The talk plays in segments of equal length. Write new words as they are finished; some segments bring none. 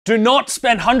Do not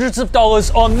spend hundreds of dollars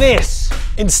on this.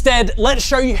 Instead, let's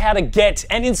show you how to get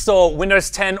and install Windows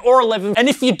 10 or 11. And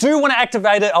if you do want to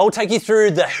activate it, I'll take you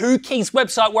through the WhoKeys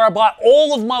website where I buy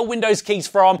all of my Windows keys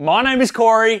from. My name is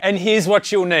Corey, and here's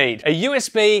what you'll need. A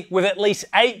USB with at least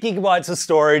 8 gigabytes of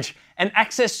storage and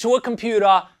access to a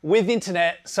computer with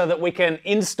internet so that we can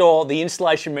install the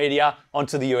installation media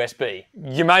onto the USB.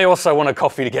 You may also want a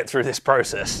coffee to get through this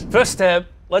process. First step,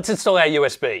 let's install our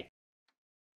USB.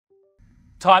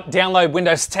 Type download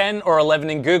Windows 10 or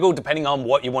 11 in Google, depending on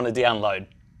what you want to download.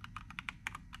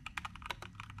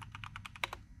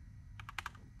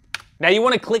 Now you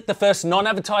want to click the first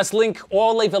non-advertised link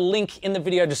or leave a link in the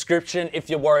video description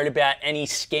if you're worried about any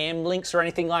scam links or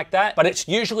anything like that, but it's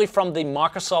usually from the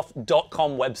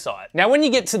Microsoft.com website. Now when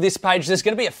you get to this page, there's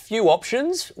going to be a few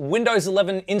options. Windows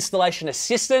 11 Installation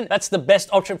Assistant, that's the best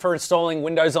option for installing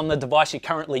Windows on the device you're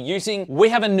currently using. We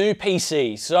have a new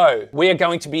PC, so we are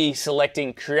going to be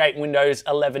selecting Create Windows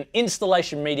 11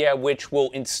 Installation Media, which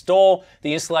will install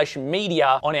the installation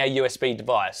media on our USB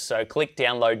device. So click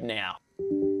Download Now.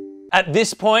 At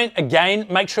this point, again,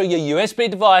 make sure your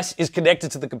USB device is connected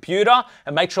to the computer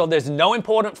and make sure there's no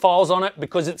important files on it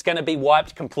because it's going to be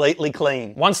wiped completely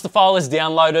clean. Once the file is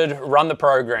downloaded, run the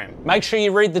program. Make sure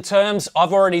you read the terms.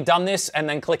 I've already done this, and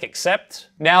then click Accept.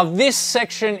 Now, this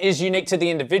section is unique to the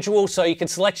individual, so you can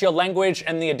select your language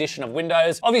and the addition of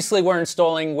Windows. Obviously, we're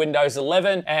installing Windows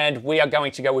 11, and we are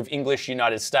going to go with English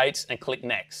United States and click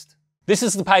Next. This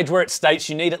is the page where it states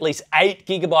you need at least 8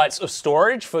 gigabytes of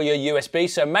storage for your USB,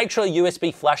 so make sure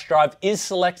USB flash drive is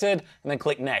selected and then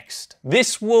click Next.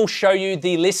 This will show you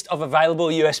the list of available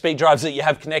USB drives that you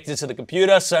have connected to the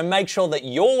computer, so make sure that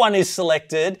your one is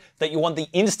selected, that you want the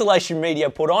installation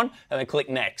media put on, and then click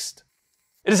Next.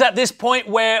 It is at this point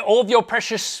where all of your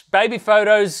precious baby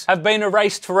photos have been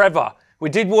erased forever. We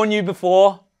did warn you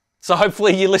before, so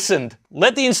hopefully you listened.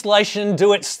 Let the installation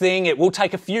do its thing. It will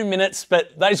take a few minutes,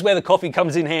 but that is where the coffee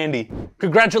comes in handy.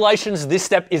 Congratulations, this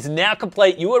step is now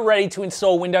complete. You are ready to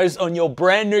install Windows on your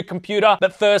brand new computer.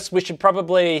 But first, we should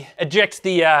probably eject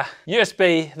the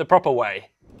USB the proper way.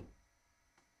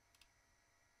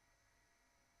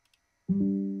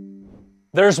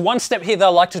 There is one step here that I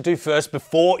like to do first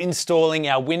before installing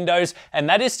our Windows, and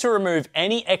that is to remove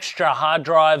any extra hard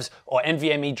drives or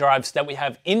NVMe drives that we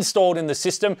have installed in the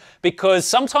system, because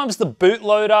sometimes the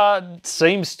bootloader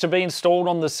seems to be installed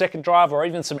on the second drive or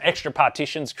even some extra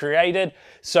partitions created.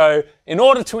 So in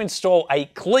order to install a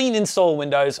clean install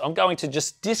Windows, I'm going to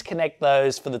just disconnect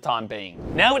those for the time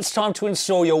being. Now it's time to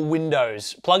install your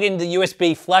Windows. Plug in the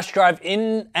USB flash drive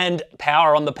in and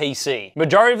power on the PC.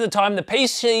 Majority of the time, the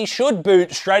PC should boot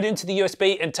straight into the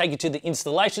USB and take you to the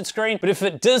installation screen, but if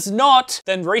it does not,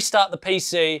 then restart the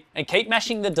PC and keep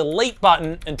mashing the delete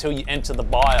button until you enter the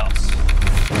BIOS.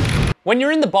 When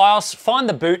you're in the BIOS, find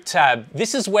the boot tab.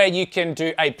 This is where you can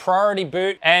do a priority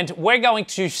boot, and we're going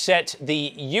to set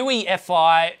the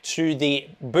UEFI to the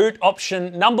boot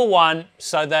option number 1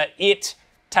 so that it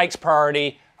takes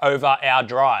priority over our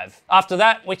drive. After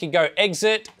that, we can go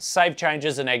exit, save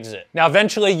changes, and exit. Now,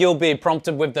 eventually you'll be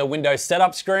prompted with the Windows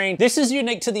setup screen. This is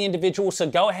unique to the individual, so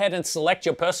go ahead and select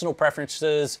your personal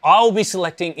preferences. I'll be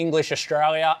selecting English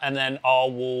Australia, and then I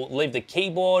will leave the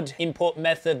keyboard input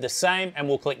method the same, and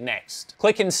we'll click next.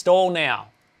 Click install now.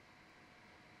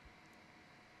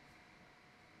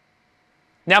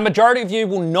 Now, majority of you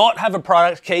will not have a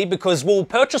product key because we'll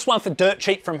purchase one for dirt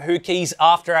cheap from WhoKeys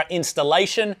after our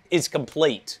installation is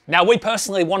complete. Now, we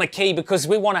personally want a key because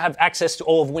we want to have access to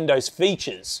all of Windows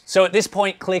features. So at this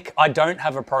point, click I don't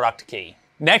have a product key.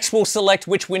 Next, we'll select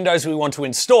which Windows we want to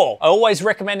install. I always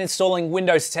recommend installing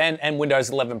Windows 10 and Windows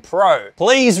 11 Pro.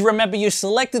 Please remember you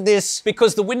selected this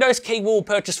because the Windows key we'll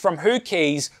purchase from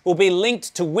WhoKeys will be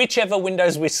linked to whichever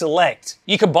Windows we select.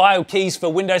 You can buy keys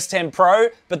for Windows 10 Pro,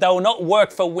 but they will not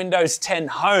work for Windows 10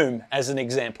 Home, as an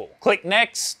example. Click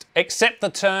Next, accept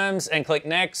the terms, and click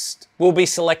Next. We'll be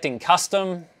selecting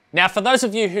Custom. Now, for those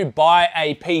of you who buy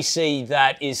a PC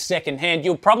that is secondhand,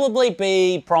 you'll probably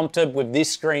be prompted with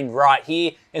this screen right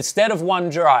here instead of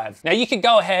OneDrive. Now, you could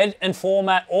go ahead and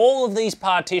format all of these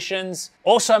partitions.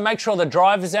 Also, make sure the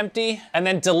drive is empty and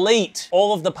then delete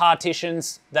all of the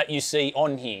partitions that you see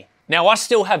on here. Now, I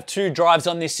still have 2 drives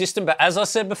on this system, but as I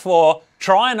said before,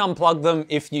 try and unplug them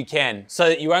if you can so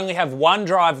that you only have 1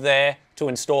 drive there to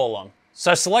install on.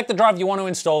 So select the drive you want to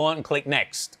install on and click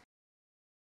Next.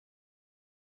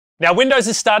 Now, Windows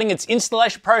is starting its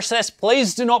installation process.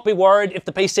 Please do not be worried if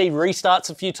the PC restarts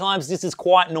a few times. This is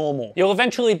quite normal. You'll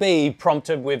eventually be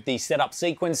prompted with the setup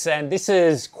sequence, and this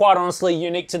is quite honestly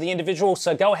unique to the individual,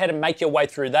 so go ahead and make your way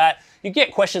through that. you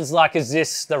get questions like, is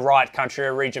this the right country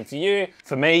or region for you?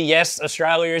 For me, yes,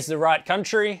 Australia is the right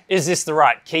country. Is this the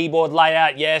right keyboard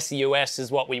layout? Yes, the US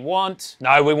is what we want.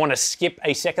 No, we want to skip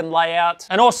a second layout.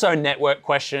 And also network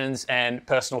questions and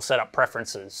personal setup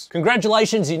preferences.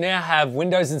 Congratulations, you now have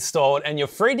Windows installed and you're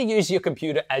free to use your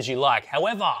computer as you like.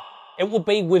 However, it will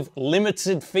be with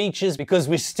limited features because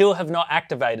we still have not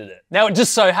activated it. Now, it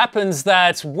just so happens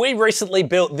that we recently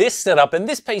built this setup and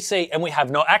this PC and we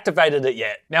have not activated it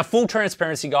yet. Now, full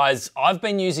transparency, guys, I've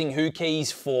been using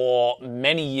HooKeys for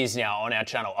many years now on our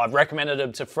channel. I've recommended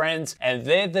them to friends and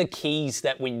they're the keys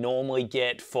that we normally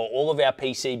get for all of our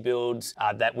PC builds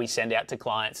that we send out to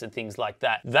clients and things like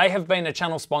that. They have been a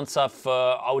channel sponsor for,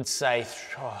 I would say,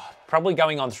 probably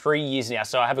going on 3 years now,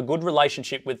 so I have a good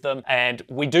relationship with them, and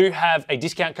we do have a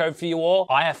discount code for you all,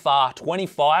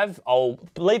 IFR25. I'll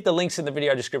leave the links in the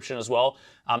video description as well.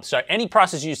 So any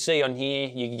prices you see on here,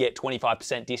 you can get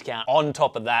 25% discount on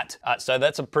top of that. So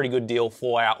that's a pretty good deal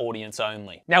for our audience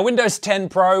only. Now, Windows 10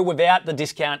 Pro without the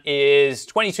discount is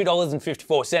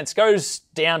 $22.54. Goes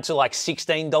down to like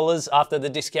 $16 after the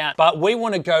discount, but we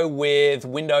want to go with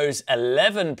Windows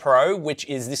 11 Pro, which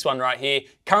is this one right here.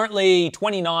 Currently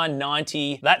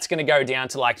 $29.90. That's going to go down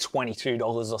to like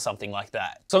 $22 or something like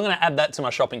that. So I'm going to add that to my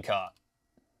shopping cart.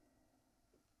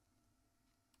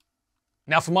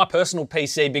 Now, for my personal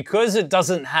PC, because it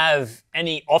doesn't have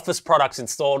any Office products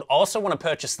installed, I also want to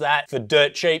purchase that for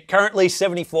dirt cheap. Currently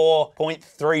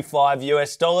 $74.35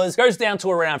 US. Goes down to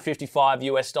around $55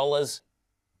 US.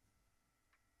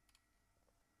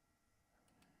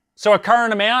 So our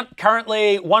current amount,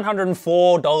 currently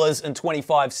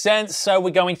 $104.25. So we're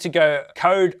going to go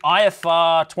code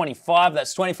IFR25,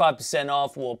 that's 25%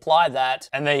 off. We'll apply that,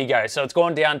 and there you go. So it's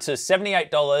gone down to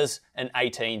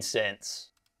 $78.18.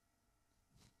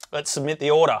 Let's submit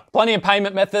the order. Plenty of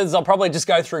payment methods. I'll probably just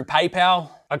go through PayPal.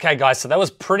 Okay guys, so that was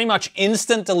pretty much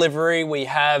instant delivery. We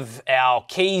have our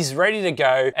keys ready to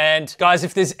go. And guys,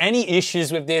 if there's any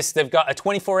issues with this, they've got a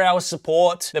 24-hour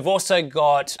support. They've also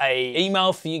got an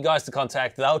email for you guys to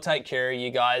contact. They'll take care of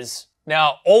you guys.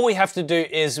 Now, all we have to do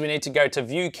is we need to go to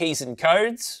view keys and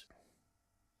codes.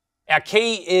 Our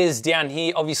key is down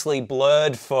here, obviously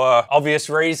blurred for obvious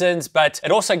reasons, but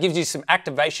it also gives you some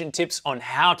activation tips on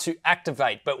how to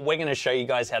activate, but we're gonna show you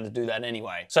guys how to do that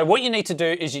anyway. So what you need to do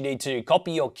is you need to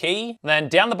copy your key, then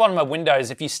down the bottom of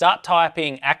Windows, if you start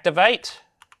typing activate,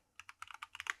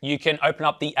 you can open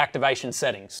up the activation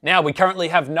settings. Now, we currently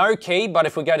have no key, but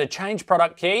if we go to change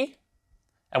product key,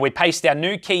 and we paste our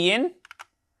new key in,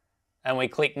 and we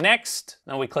click next,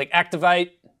 and we click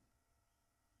activate,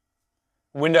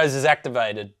 Windows is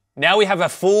activated. Now we have a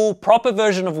full, proper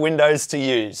version of Windows to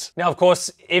use. Now, of course,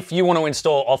 if you want to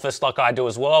install Office like I do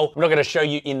as well, I'm not going to show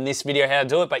you in this video how to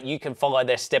do it, but you can follow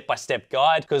their step-by-step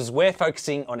guide because we're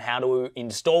focusing on how to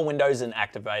install Windows and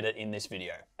activate it in this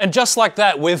video. And just like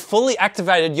that, we've fully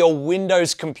activated your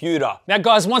Windows computer. Now,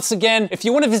 guys, once again, if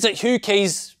you want to visit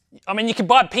HooKeys, I mean, you can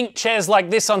buy pink chairs like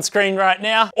this on screen right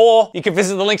now, or you can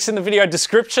visit the links in the video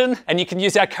description and you can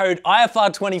use our code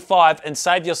IFR25 and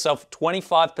save yourself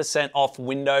 25% off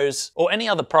Windows or any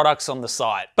other products on the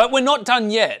site. But we're not done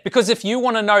yet, because if you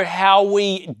want to know how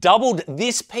we doubled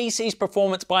this PC's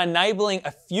performance by enabling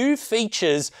a few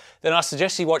features, then I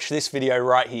suggest you watch this video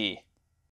right here.